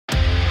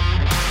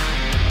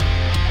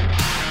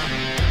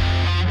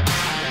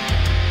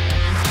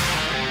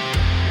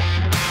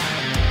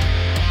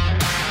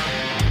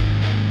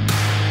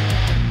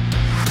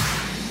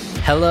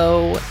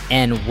Hello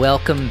and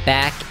welcome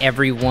back,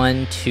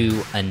 everyone,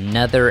 to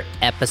another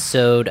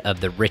episode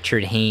of the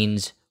Richard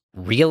Haynes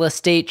Real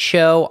Estate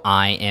Show.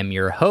 I am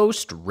your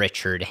host,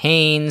 Richard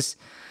Haynes,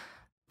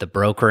 the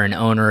broker and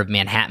owner of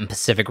Manhattan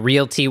Pacific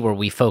Realty, where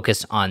we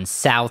focus on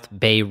South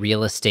Bay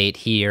real estate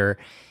here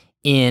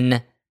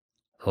in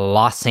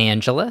Los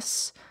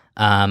Angeles.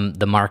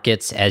 The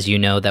markets, as you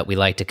know, that we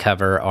like to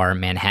cover are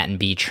Manhattan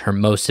Beach,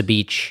 Hermosa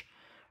Beach,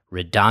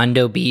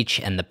 Redondo Beach,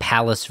 and the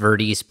Palos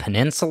Verdes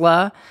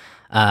Peninsula.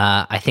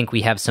 I think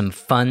we have some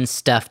fun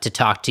stuff to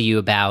talk to you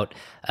about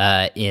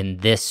in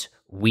this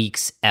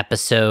week's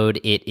episode.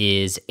 It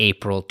is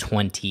April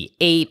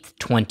 28th,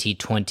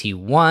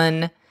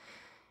 2021.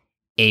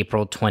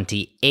 April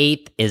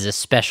 28th is a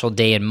special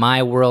day in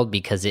my world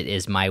because it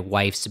is my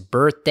wife's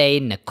birthday.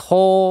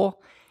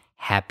 Nicole,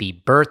 happy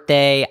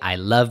birthday. I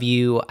love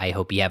you. I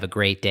hope you have a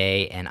great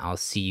day, and I'll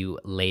see you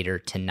later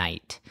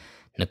tonight.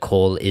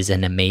 Nicole is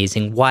an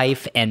amazing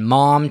wife and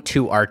mom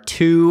to our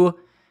two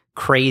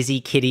crazy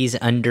kitties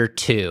under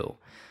 2.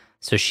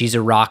 So she's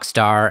a rock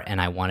star, and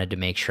I wanted to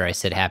make sure I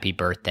said happy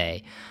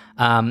birthday.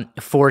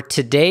 For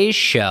today's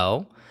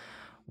show,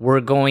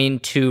 we're going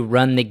to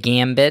run the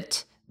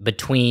gambit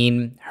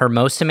between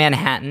Hermosa,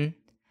 Manhattan,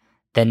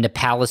 then to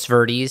Palos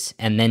Verdes,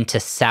 and then to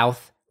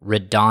South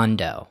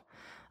Redondo.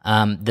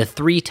 The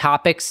three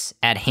topics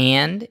at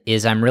hand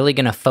is I'm really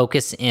going to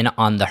focus in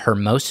on the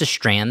Hermosa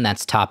Strand.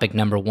 That's topic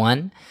number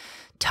 1.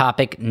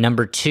 Topic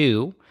number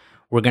 2,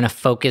 we're going to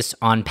focus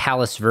on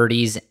Palos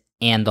Verdes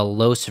and the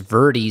Los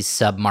Verdes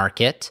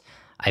submarket.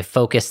 I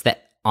focused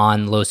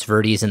on Los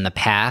Verdes in the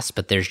past,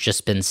 but there's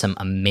just been some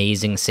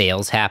amazing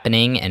sales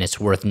happening, and it's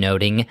worth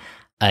noting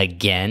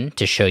again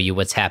to show you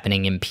what's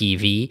happening in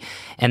PV.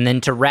 And then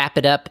to wrap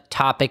it up,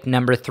 topic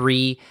number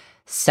 3,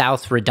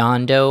 South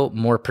Redondo,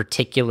 more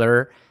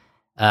particular,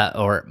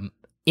 or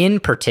in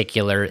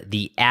particular,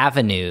 the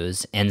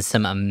avenues and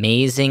some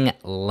amazing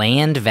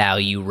land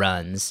value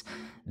runs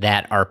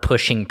that are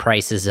pushing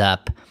prices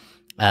up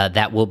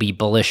that will be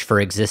bullish for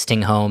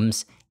existing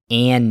homes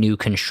and new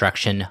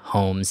construction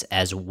homes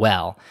as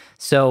well.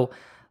 So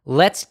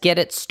let's get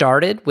it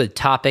started with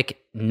topic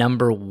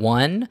number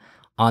 1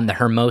 on the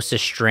Hermosa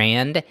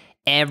Strand.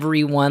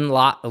 Everyone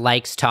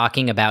likes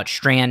talking about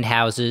Strand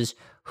houses.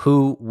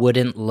 Who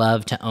wouldn't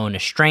love to own a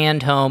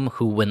Strand home?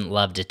 Who wouldn't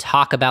love to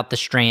talk about the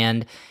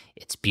Strand?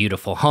 It's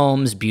beautiful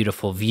homes,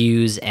 beautiful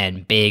views,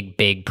 and big,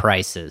 big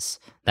prices.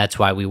 That's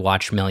why we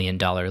watch $1 Million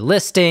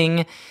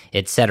Listing,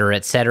 et cetera,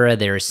 et cetera.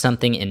 There is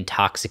something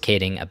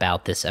intoxicating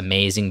about this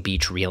amazing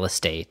beach real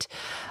estate.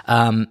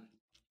 And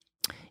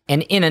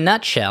in a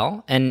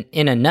nutshell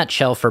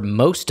for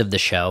most of the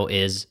show,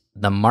 is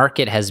the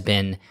market has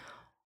been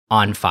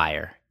on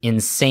fire,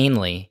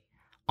 insanely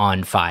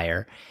on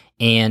fire.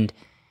 And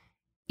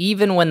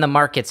even when the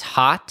market's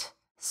hot,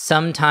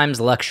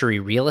 sometimes luxury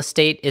real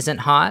estate isn't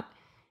hot,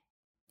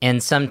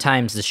 and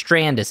sometimes the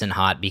Strand isn't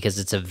hot because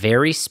it's a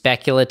very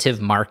speculative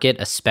market,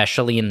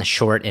 especially in the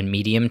short and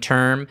medium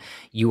term.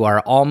 You are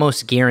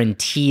almost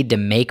guaranteed to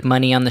make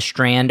money on the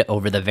Strand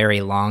over the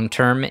very long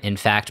term. In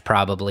fact,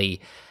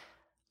 probably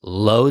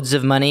loads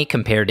of money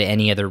compared to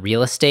any other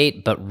real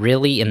estate, but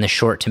really in the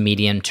short to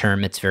medium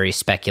term, it's very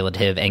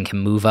speculative and can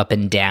move up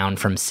and down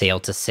from sale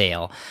to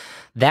sale.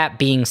 That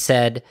being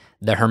said,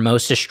 the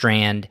Hermosa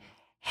Strand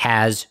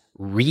has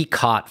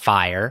recaught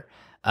fire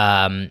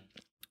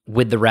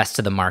with the rest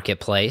of the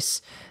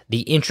marketplace.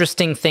 The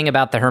interesting thing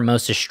about the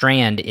Hermosa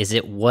Strand is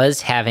it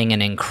was having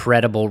an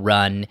incredible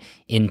run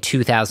in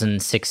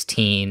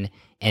 2016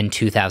 and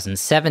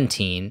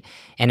 2017,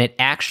 and it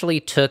actually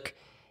took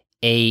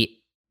a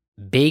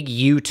big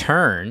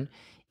U-turn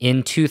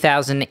in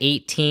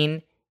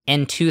 2018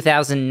 and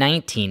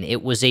 2019.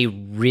 It was a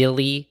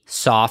really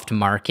soft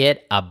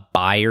market, a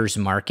buyer's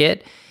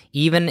market,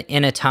 even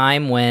in a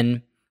time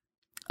when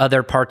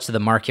other parts of the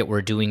market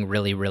were doing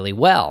really, really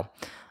well.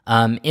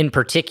 In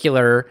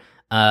particular,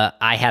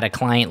 I had a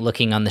client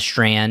looking on the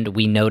Strand.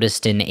 We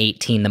noticed in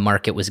 2018 the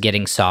market was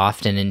getting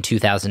soft, and in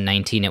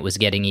 2019 it was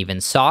getting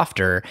even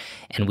softer,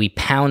 and we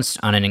pounced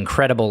on an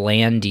incredible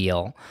land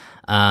deal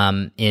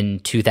in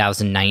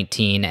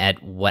 2019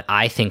 at what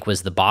I think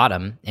was the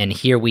bottom, and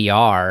here we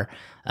are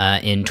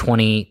in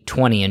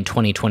 2020 and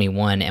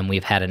 2021, and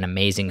we've had an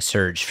amazing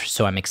surge.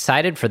 So I'm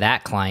excited for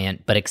that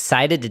client, but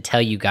excited to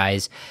tell you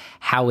guys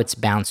how it's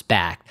bounced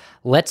back.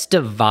 Let's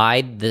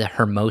divide the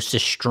Hermosa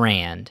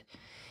Strand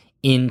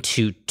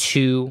into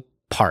 2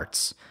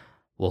 parts.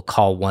 We'll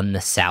call one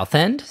the south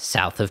end,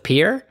 south of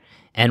Pier,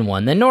 and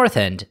one the north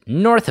end,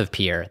 north of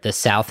Pier. The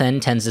south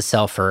end tends to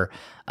sell for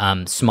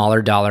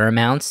smaller dollar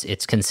amounts.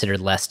 It's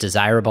considered less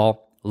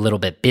desirable, a little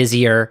bit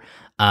busier,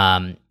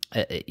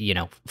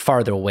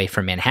 farther away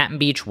from Manhattan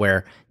Beach,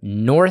 where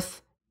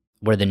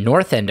the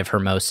north end of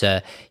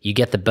Hermosa, you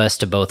get the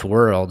best of both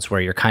worlds,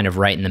 where you're kind of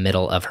right in the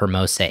middle of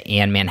Hermosa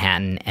and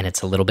Manhattan, and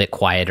it's a little bit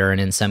quieter,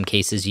 and in some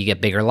cases you get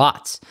bigger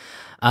lots.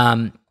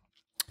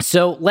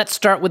 So let's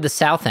start with the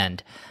south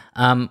end.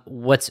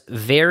 What's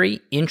very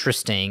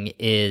interesting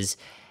is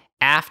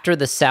after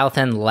the South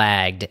End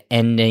lagged,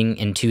 ending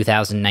in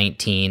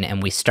 2019,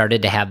 and we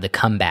started to have the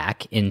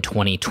comeback in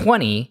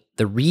 2020,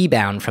 the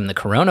rebound from the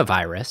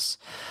coronavirus,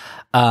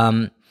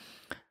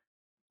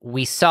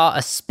 we saw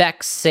a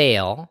spec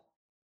sale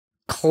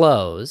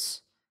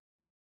close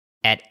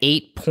at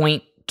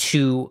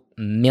 $8.2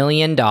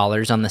 million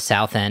on the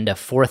South End, a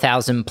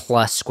 4,000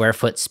 plus square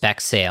foot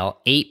spec sale,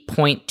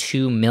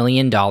 $8.2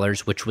 million,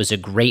 which was a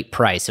great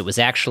price. It was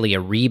actually a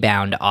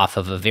rebound off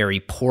of a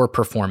very poor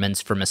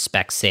performance from a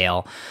spec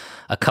sale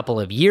a couple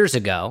of years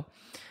ago.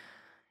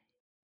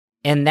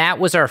 And that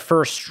was our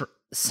first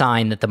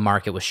sign that the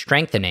market was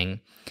strengthening.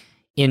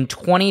 In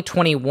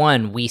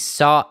 2021, we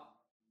saw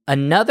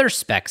another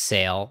spec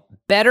sale,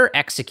 better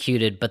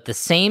executed, but the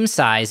same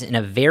size in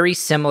a very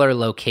similar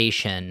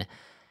location,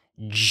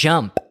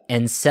 jump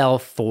and sell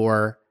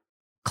for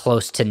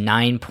close to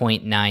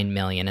 $9.9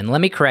 million. And let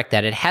me correct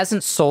that. It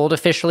hasn't sold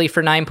officially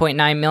for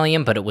 $9.9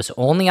 million, but it was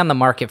only on the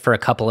market for a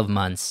couple of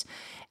months,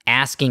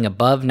 asking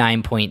above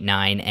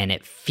 9.9, and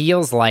it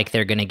feels like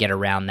they're going to get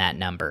around that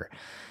number.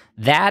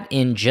 That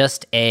in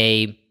just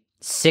a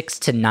 6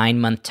 to 9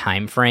 month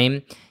time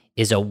frame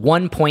is a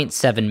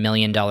 $1.7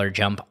 million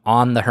jump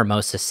on the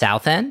Hermosa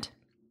South End.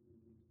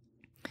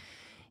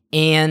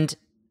 And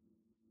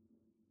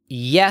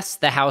yes,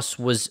 the house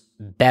was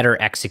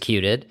better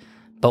executed,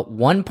 but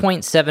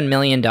 $1.7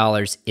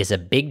 million is a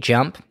big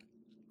jump.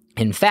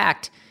 In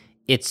fact,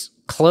 it's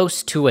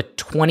close to a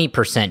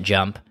 20%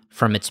 jump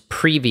from its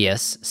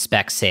previous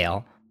spec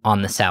sale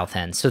on the South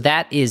End. So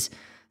that is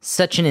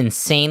such an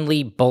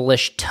insanely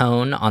bullish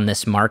tone on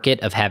this market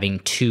of having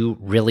two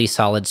really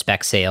solid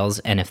spec sales.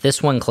 And if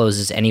this one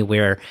closes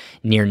anywhere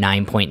near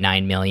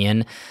 9.9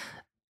 million,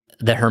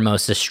 the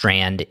Hermosa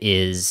Strand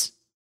is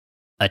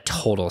a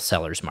total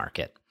seller's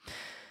market.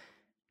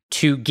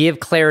 To give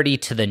clarity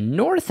to the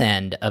north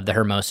end of the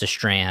Hermosa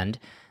Strand,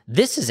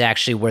 this is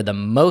actually where the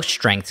most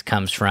strength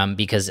comes from,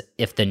 because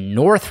if the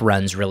north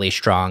runs really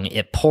strong,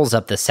 it pulls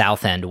up the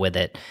south end with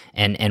it.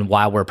 And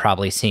while we're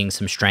probably seeing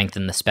some strength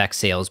in the spec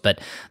sales, but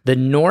the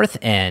north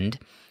end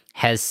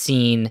has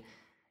seen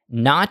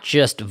not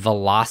just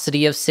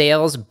velocity of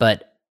sales,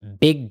 but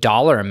big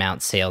dollar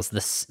amount sales.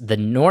 The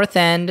north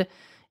end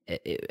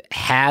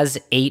has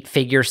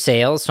 8-figure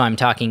sales, so I'm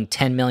talking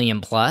 10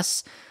 million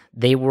plus.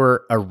 They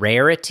were a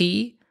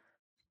rarity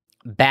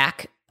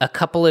back a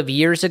couple of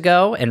years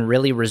ago and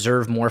really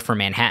reserved more for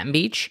Manhattan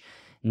Beach.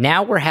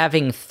 Now we're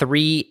having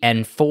 3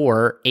 and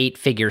 4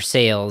 8-figure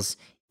sales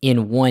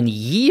in 1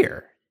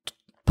 year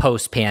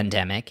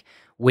post-pandemic,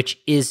 which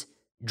is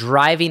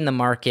driving the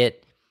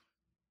market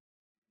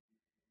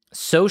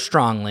so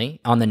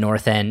strongly on the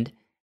north end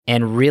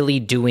and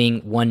really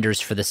doing wonders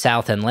for the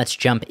south end. Let's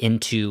jump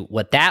into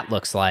what that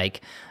looks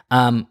like.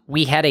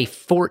 We had a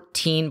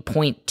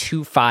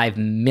 $14.25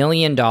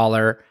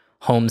 million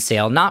home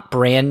sale, not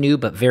brand new,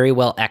 but very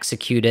well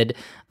executed,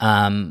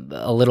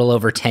 a little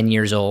over 10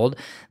 years old.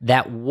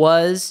 That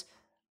was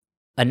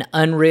an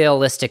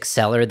unrealistic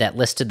seller that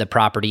listed the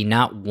property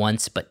not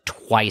once, but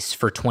twice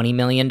for $20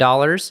 million.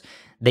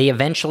 They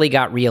eventually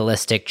got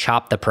realistic,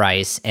 chopped the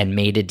price, and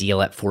made a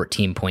deal at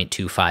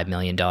 $14.25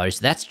 million.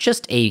 That's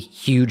just a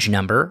huge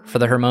number for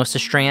the Hermosa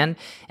Strand,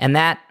 and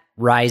that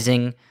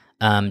rising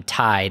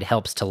tide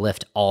helps to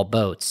lift all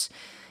boats.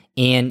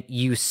 And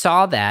you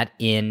saw that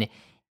in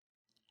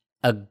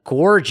a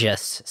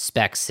gorgeous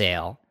spec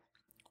sale,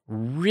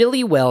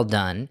 really well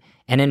done.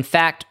 And in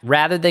fact,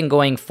 rather than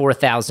going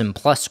 4,000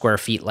 plus square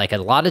feet like a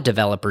lot of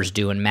developers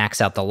do and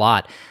max out the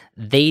lot,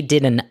 they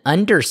did an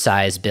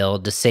undersized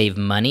build to save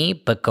money,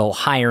 but go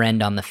higher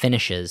end on the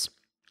finishes.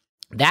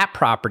 That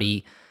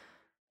property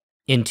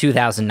in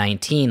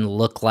 2019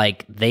 looked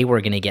like they were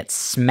going to get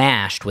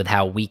smashed with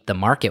how weak the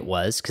market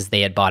was because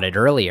they had bought it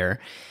earlier.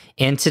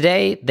 And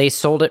today they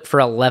sold it for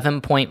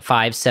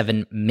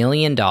 $11.57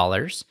 million.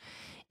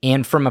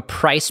 And from a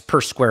price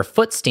per square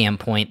foot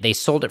standpoint, they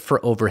sold it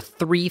for over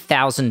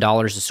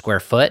 $3,000 a square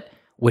foot,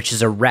 which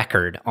is a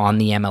record on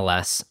the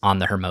MLS on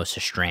the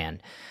Hermosa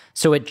Strand.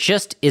 So it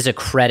just is a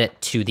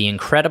credit to the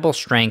incredible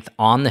strength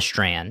on the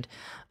Strand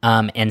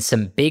and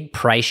some big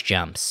price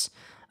jumps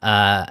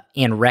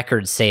and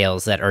record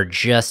sales that are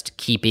just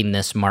keeping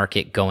this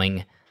market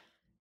going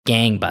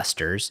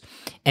gangbusters.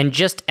 And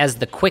just as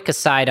the quick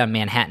aside on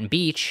Manhattan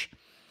Beach,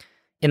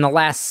 in the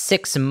last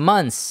 6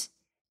 months,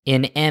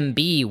 in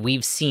MB,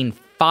 we've seen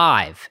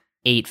 5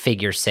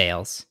 8-figure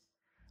sales,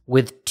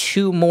 with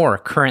 2 more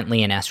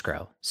currently in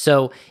escrow.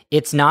 So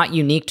it's not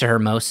unique to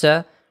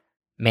Hermosa.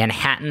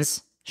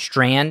 Manhattan's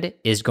Strand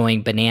is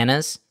going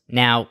bananas.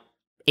 Now,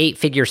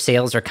 8-figure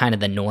sales are kind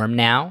of the norm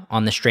now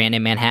on the Strand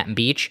in Manhattan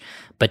Beach,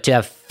 but to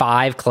have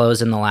 5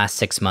 close in the last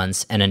 6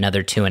 months and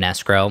another 2 in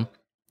escrow,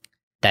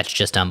 that's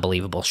just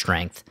unbelievable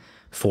strength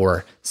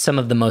for some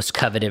of the most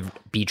coveted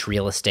beach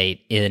real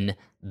estate in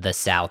the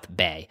South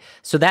Bay.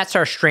 So that's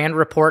our Strand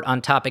report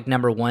on topic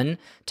number 1.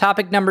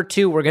 Topic number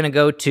 2, we're going to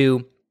go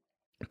to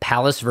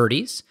Palos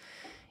Verdes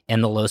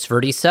and the Los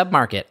Verdes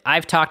submarket.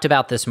 I've talked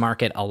about this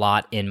market a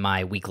lot in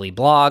my weekly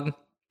blog.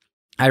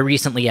 I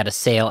recently had a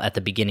sale at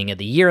the beginning of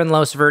the year in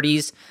Los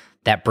Verdes.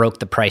 that broke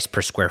the price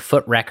per square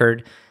foot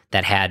record,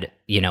 that had,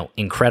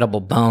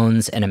 incredible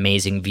bones and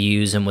amazing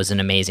views, and was an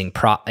amazing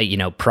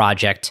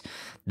project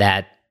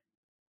that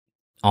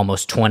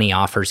almost 20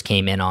 offers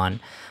came in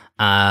on.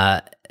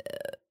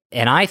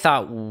 And I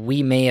thought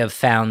we may have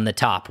found the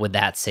top with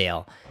that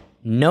sale.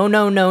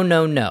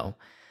 No.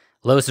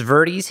 Los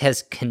Verdes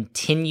has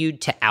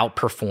continued to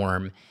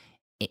outperform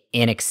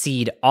and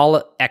exceed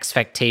all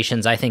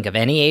expectations, I think, of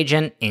any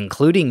agent,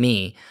 including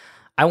me.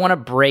 I want to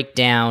break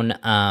down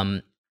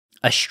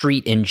a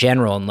street in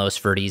general in Los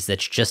Verdes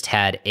that's just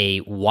had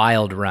a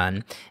wild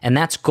run, and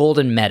that's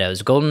Golden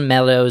Meadows. Golden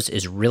Meadows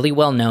is really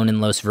well known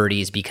in Los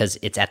Verdes because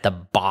it's at the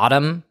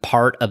bottom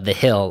part of the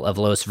hill of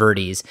Los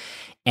Verdes,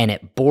 and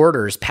it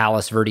borders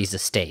Palos Verdes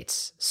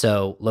Estates.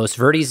 So Los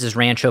Verdes is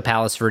Rancho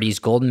Palos Verdes.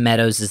 Golden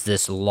Meadows is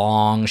this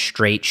long,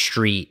 straight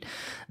street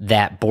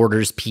that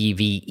borders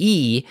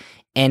PVE,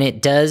 and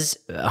it does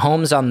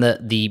homes on the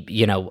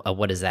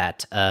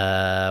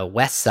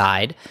west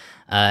side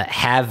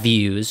have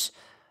views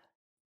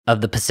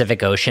of the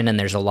Pacific Ocean, and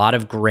there's a lot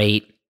of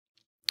great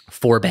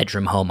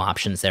 4-bedroom home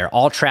options there.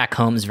 All track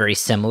homes, very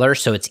similar,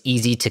 so it's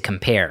easy to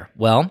compare.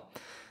 Well,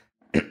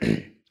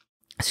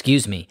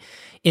 excuse me.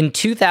 In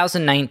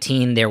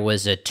 2019, there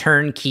was a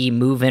turnkey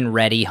move-in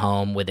ready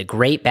home with a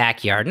great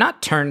backyard.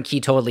 Not turnkey,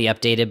 totally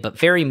updated, but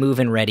very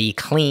move-in ready,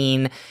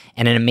 clean,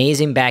 and an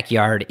amazing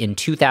backyard in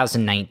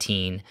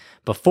 2019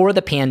 before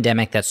the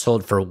pandemic that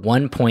sold for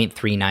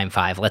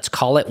 $1.395. Let's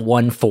call it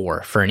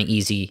 1.4 for an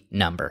easy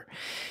number.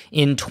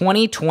 In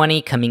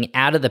 2020, coming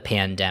out of the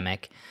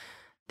pandemic,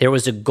 there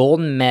was a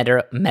Golden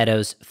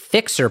Meadows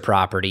fixer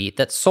property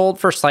that sold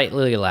for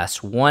slightly less,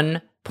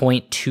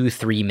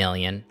 $1.23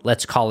 million.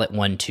 Let's call it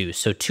 1.2.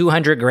 So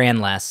 $200,000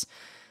 less,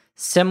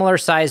 similar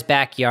size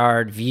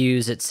backyard,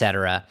 views,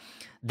 etc.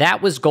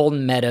 That was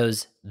Golden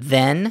Meadows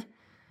then.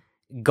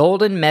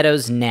 Golden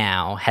Meadows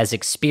now has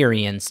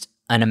experienced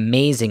an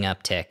amazing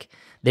uptick.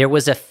 There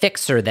was a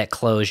fixer that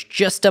closed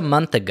just a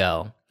month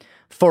ago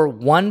for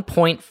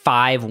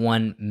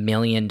 $1.51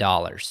 million.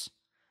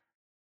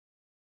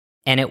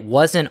 And it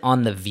wasn't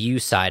on the view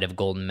side of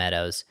Golden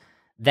Meadows.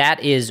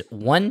 That is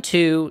 1.2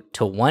 to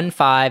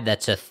 1.5.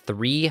 That's a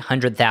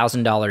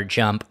 $300,000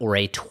 jump, or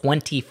a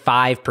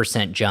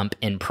 25% jump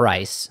in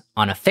price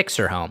on a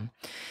fixer home.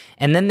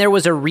 And then there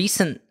was a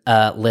recent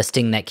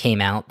listing that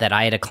came out that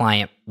I had a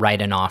client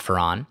write an offer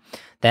on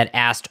that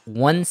asked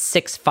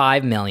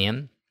 $1.65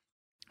 million.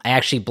 I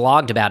actually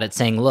blogged about it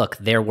saying, look,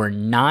 there were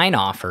 9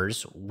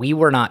 offers. We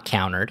were not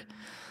countered.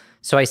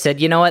 So I said,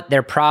 you know what?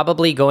 They're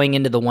probably going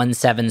into the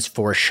 1.7s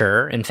for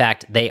sure. In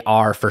fact, they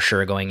are for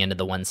sure going into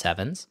the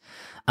 1.7s.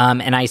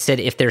 And I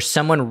said, if there's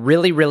someone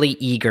really, really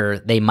eager,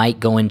 they might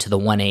go into the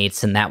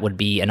 1.8s, and that would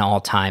be an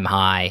all-time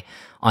high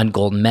on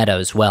Golden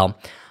Meadows. Well,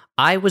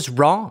 I was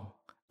wrong.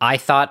 I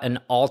thought an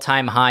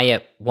all-time high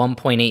at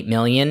 1.8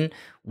 million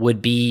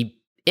would be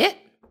it.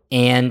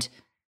 And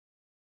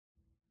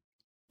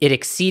it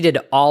exceeded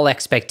all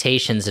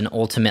expectations and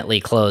ultimately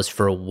closed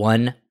for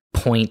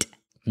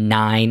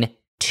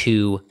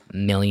 $1.92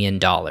 million.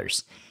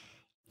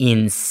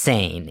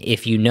 Insane.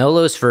 If you know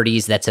Los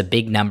Verdes, that's a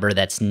big number.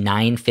 That's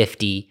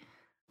 $950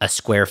 a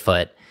square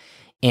foot.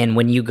 And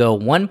when you go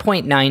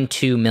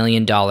 $1.92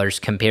 million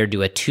compared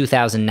to a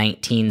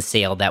 2019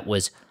 sale that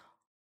was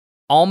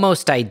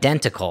almost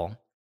identical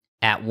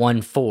at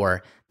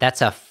 1.4,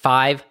 that's a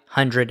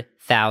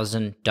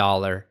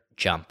 $500,000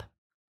 jump.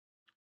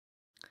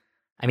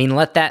 I mean,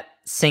 let that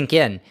sink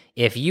in.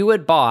 If you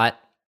had bought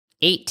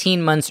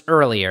 18 months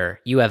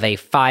earlier, you have a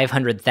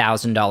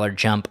 $500,000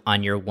 jump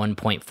on your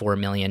 $1.4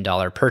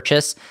 million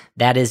purchase.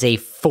 That is a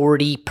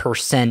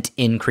 40%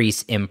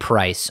 increase in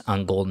price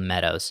on Golden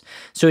Meadows.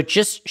 So it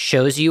just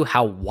shows you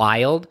how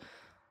wild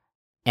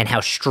and how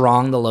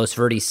strong the Los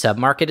Verdes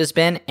submarket has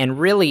been, and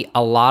really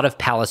a lot of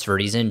Palos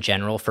Verdes in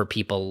general, for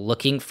people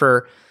looking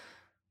for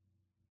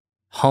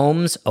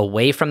homes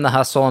away from the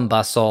hustle and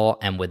bustle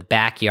and with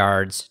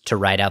backyards to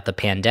ride out the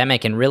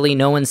pandemic. And really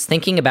no one's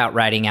thinking about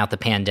riding out the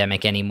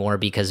pandemic anymore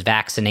because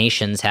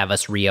vaccinations have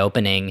us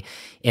reopening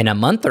in a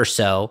month or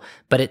so.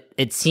 But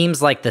it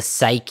seems like the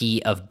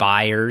psyche of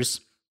buyers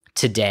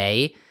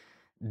today,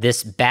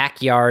 this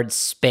backyard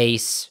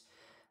space,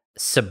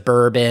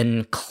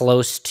 suburban,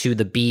 close to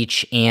the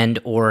beach and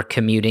or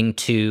commuting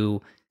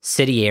to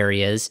city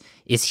areas,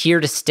 is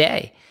here to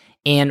stay.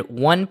 And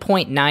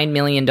 $1.9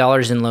 million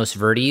in Los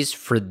Verdes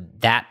for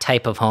that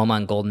type of home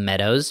on Golden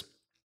Meadows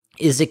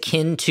is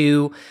akin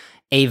to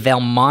a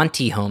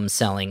Valmonte home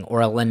selling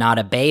or a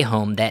Lanada Bay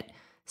home that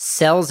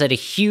sells at a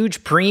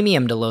huge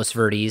premium to Los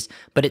Verdes,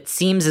 but it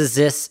seems as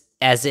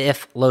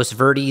if Los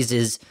Verdes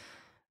is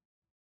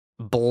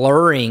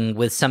blurring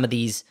with some of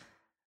these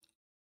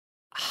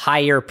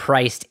higher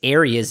priced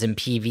areas in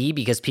PV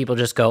because people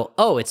just go,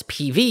 oh, it's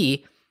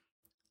PV,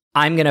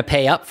 I'm going to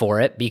pay up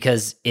for it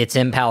because it's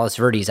in Palos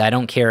Verdes. I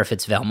don't care if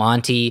it's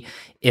Valmonte,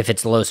 if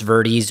it's Los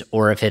Verdes,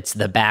 or if it's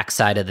the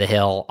backside of the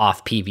hill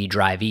off PV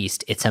Drive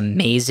East. It's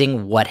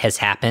amazing what has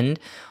happened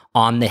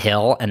on the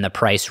hill and the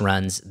price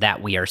runs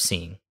that we are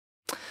seeing.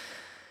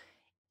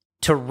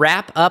 To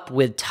wrap up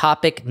with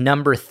topic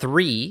number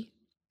 3,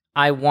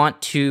 I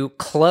want to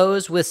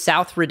close with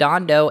South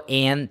Redondo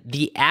and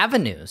the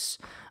avenues.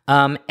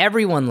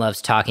 Everyone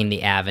loves talking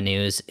the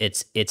avenues.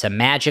 It's a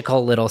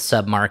magical little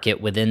submarket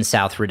within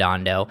South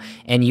Redondo,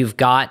 and you've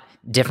got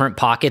different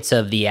pockets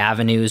of the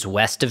avenues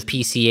west of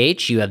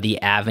PCH. You have the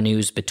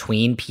avenues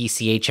between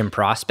PCH and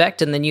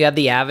Prospect, and then you have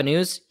the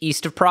avenues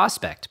east of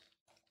Prospect.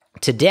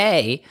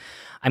 Today,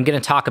 I'm going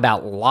to talk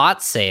about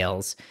lot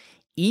sales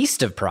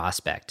east of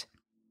Prospect.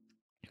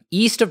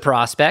 East of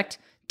Prospect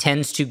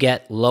tends to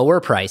get lower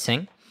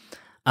pricing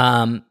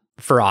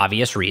for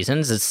obvious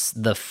reasons. It's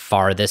the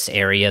farthest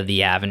area of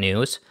the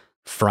avenues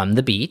from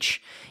the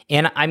beach.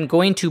 And I'm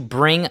going to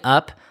bring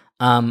up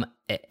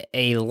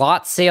a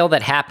lot sale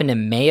that happened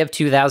in May of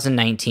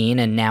 2019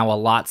 and now a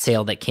lot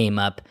sale that came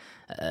up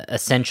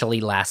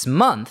essentially last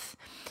month.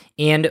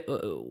 And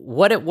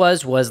what it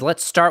was,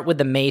 let's start with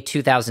the May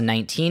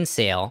 2019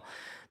 sale.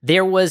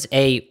 There was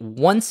a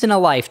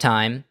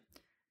once-in-a-lifetime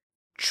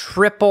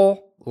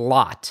triple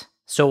lot.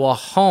 So a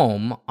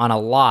home on a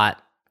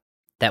lot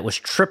that was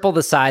triple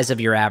the size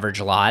of your average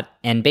lot,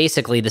 and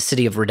basically the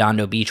city of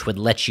Redondo Beach would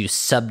let you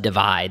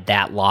subdivide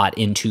that lot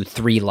into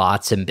 3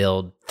 lots and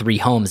build 3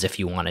 homes if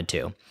you wanted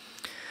to.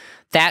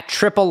 That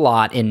triple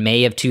lot in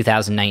May of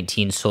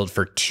 2019 sold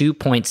for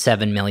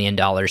 $2.7 million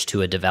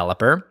to a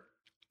developer.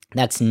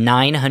 That's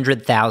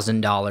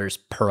 $900,000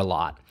 per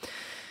lot.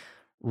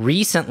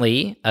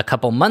 Recently, a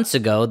couple months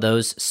ago,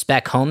 those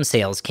spec home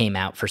sales came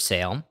out for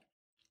sale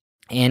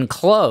and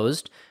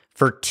closed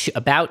for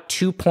about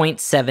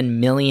 $2.7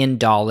 million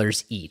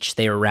each.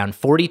 They were around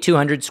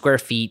 4,200 square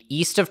feet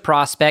east of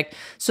Prospect,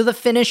 so the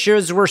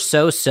finishers were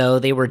so-so.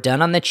 They were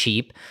done on the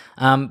cheap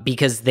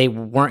because they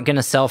weren't going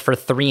to sell for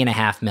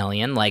 $3.5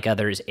 million like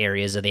other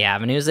areas of the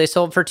avenues. They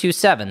sold for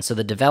 $2.7 million, so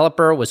the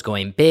developer was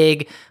going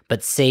big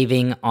but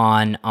saving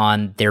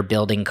on their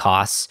building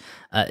costs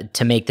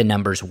to make the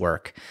numbers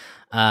work.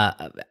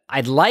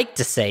 I'd like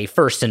to say,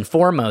 first and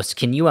foremost,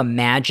 can you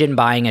imagine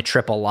buying a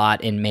triple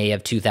lot in May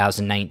of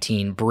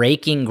 2019,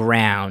 breaking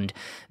ground,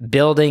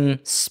 building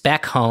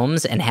spec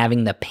homes, and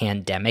having the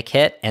pandemic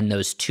hit and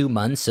those 2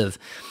 months of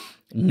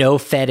no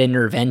Fed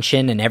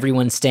intervention and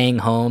everyone staying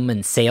home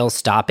and sales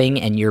stopping,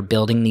 and you're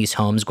building these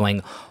homes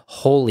going,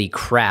 holy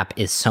crap,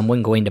 is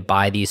someone going to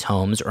buy these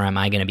homes or am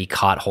I going to be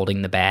caught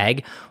holding the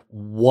bag?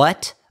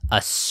 What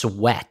a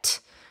sweat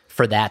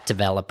for that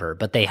developer.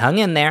 But they hung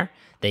in there.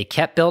 They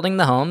kept building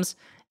the homes,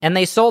 and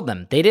they sold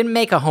them. They didn't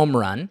make a home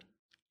run.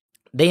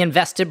 They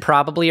invested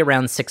probably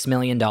around $6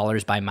 million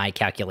by my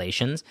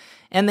calculations,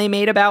 and they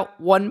made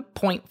about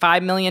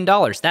 $1.5 million.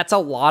 That's a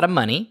lot of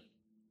money,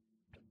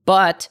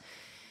 but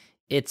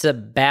it's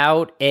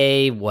about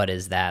what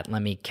is that?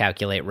 Let me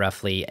calculate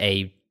roughly,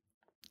 a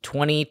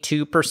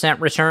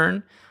 22%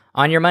 return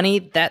on your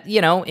money. That,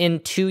 in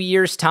 2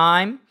 years'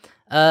 time,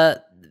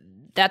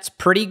 that's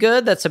pretty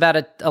good. That's about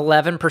an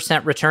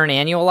 11% return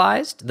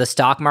annualized. The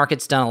stock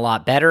market's done a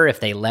lot better. If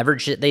they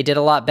leveraged it, they did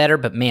a lot better.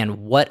 But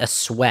man, what a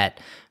sweat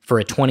for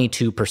a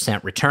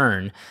 22%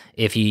 return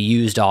if you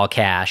used all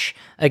cash.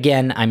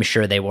 Again, I'm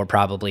sure they were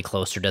probably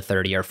closer to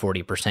 30 or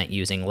 40%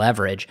 using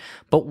leverage.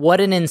 But what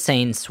an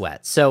insane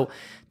sweat. So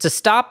to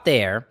stop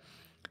there,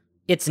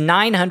 it's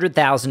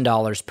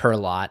 $900,000 per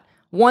lot.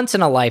 Once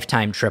in a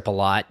lifetime triple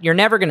lot. You're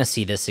never going to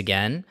see this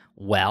again.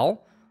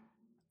 Well,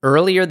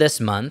 earlier this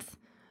month,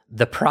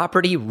 the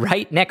property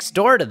right next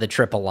door to the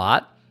triple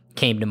lot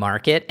came to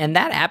market, and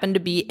that happened to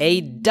be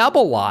a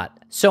double lot.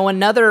 So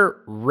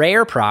another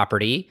rare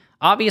property,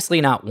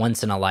 obviously not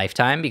once in a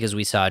lifetime because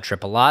we saw a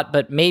triple lot,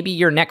 but maybe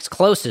your next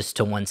closest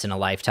to once in a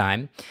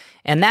lifetime.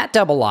 And that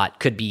double lot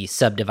could be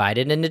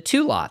subdivided into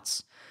 2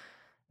 lots.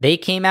 They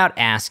came out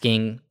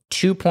asking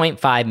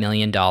 $2.5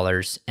 million,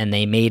 and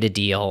they made a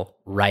deal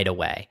right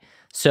away.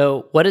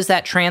 So what does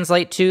that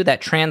translate to?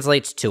 That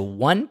translates to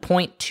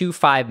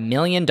 $1.25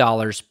 million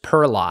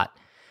per lot.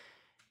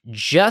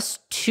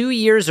 Just 2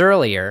 years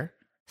earlier,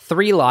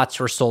 3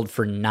 lots were sold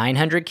for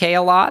 $900K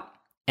a lot,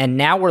 and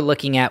now we're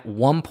looking at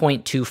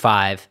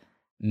 $1.25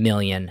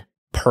 million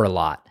per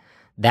lot.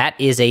 That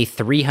is a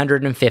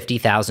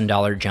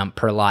 $350,000 jump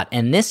per lot,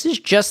 and this is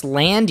just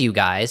land, you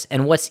guys.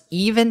 And what's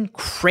even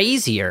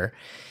crazier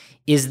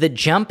is the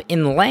jump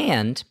in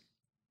land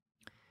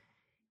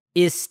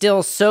is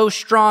still so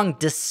strong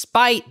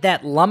despite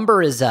that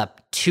lumber is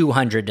up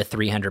 200 to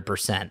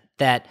 300%,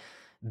 that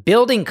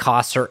building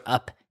costs are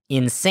up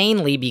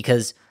insanely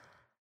because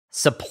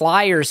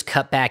suppliers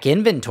cut back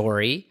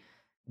inventory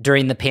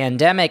during the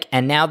pandemic,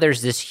 and now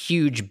there's this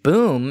huge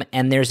boom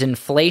and there's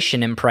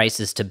inflation in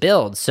prices to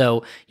build.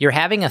 So you're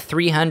having a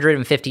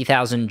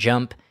 350,000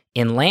 jump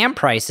in land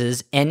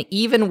prices, and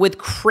even with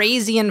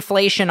crazy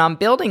inflation on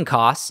building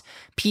costs,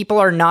 people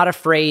are not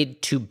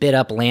afraid to bid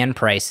up land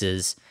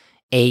prices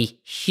a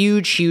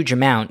huge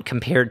amount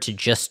compared to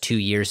just 2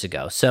 years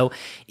ago. So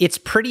it's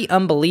pretty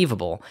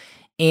unbelievable.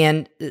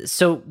 And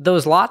so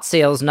those lot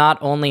sales not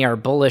only are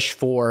bullish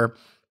for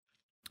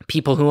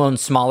people who own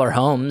smaller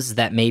homes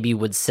that maybe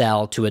would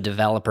sell to a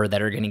developer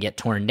that are going to get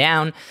torn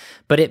down,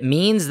 but it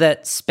means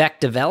that spec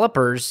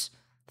developers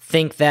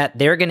think that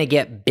they're going to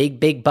get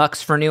big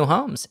bucks for new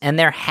homes. And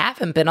there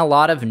haven't been a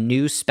lot of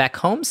new spec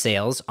home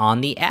sales on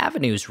the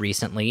avenues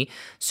recently.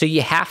 So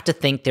you have to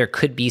think there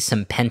could be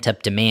some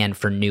pent-up demand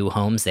for new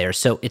homes there.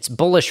 So it's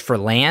bullish for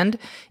land.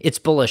 It's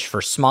bullish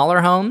for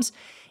smaller homes.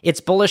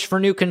 It's bullish for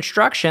new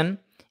construction.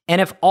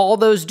 And if all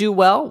those do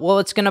well,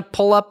 it's going to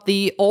pull up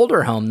the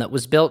older home that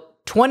was built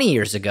 20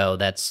 years ago,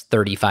 that's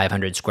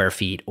 3,500 square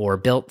feet, or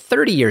built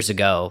 30 years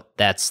ago,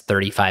 that's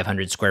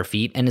 3,500 square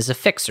feet, and is a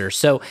fixer.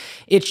 So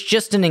it's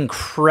just an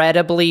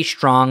incredibly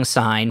strong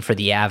sign for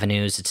the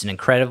avenues. It's an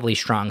incredibly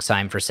strong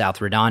sign for South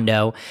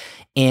Redondo.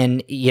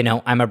 And,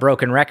 I'm a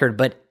broken record,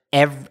 but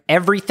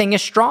everything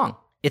is strong.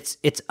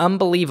 It's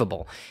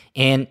unbelievable.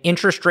 And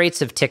interest rates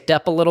have ticked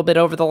up a little bit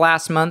over the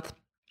last month.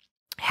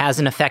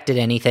 Hasn't affected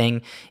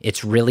anything.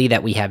 It's really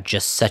that we have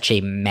just such a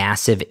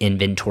massive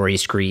inventory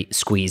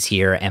squeeze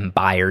here, and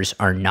buyers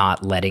are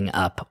not letting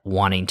up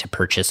wanting to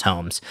purchase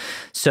homes.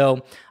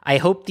 So I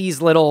hope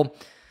these little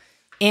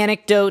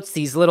anecdotes,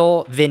 these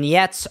little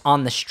vignettes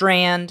on the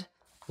Strand,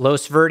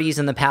 Los Verdes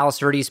and the Palos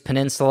Verdes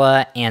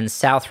Peninsula, and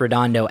South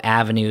Redondo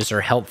avenues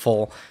are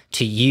helpful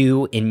to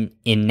you in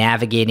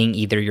navigating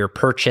either your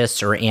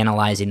purchase or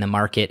analyzing the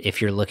market if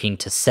you're looking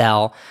to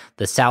sell.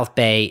 The South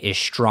Bay is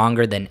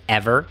stronger than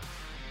ever.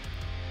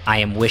 I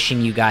am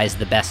wishing you guys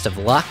the best of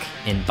luck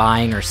in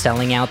buying or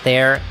selling out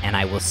there, and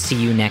I will see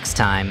you next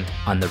time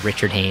on the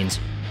Richard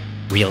Haynes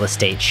Real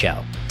Estate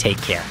Show.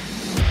 Take care.